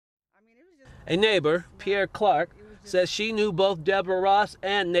A neighbor, Pierre Clark, says she knew both Deborah Ross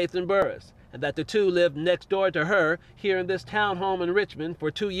and Nathan Burris, and that the two lived next door to her here in this townhome in Richmond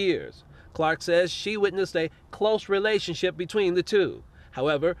for 2 years. Clark says she witnessed a close relationship between the two.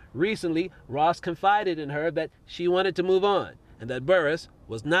 However, recently, Ross confided in her that she wanted to move on and that Burris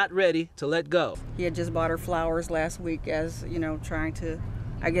was not ready to let go. He had just bought her flowers last week as, trying to,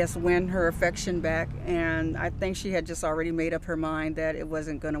 I guess, win her affection back. And I think she had just already made up her mind that it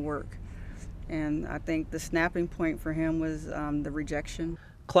wasn't going to work. And I think the snapping point for him was the rejection.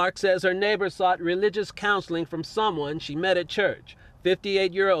 Clark says her neighbor sought religious counseling from someone she met at church,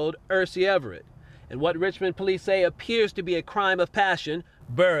 58-year-old Ursi Everett. In what Richmond police say appears to be a crime of passion,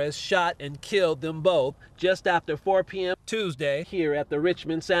 Burris shot and killed them both just after 4 p.m. Tuesday here at the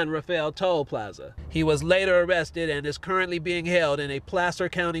Richmond San Rafael toll plaza. He was later arrested and is currently being held in a Placer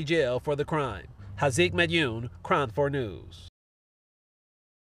County jail for the crime. Hazik Medyun, Crown 4 News.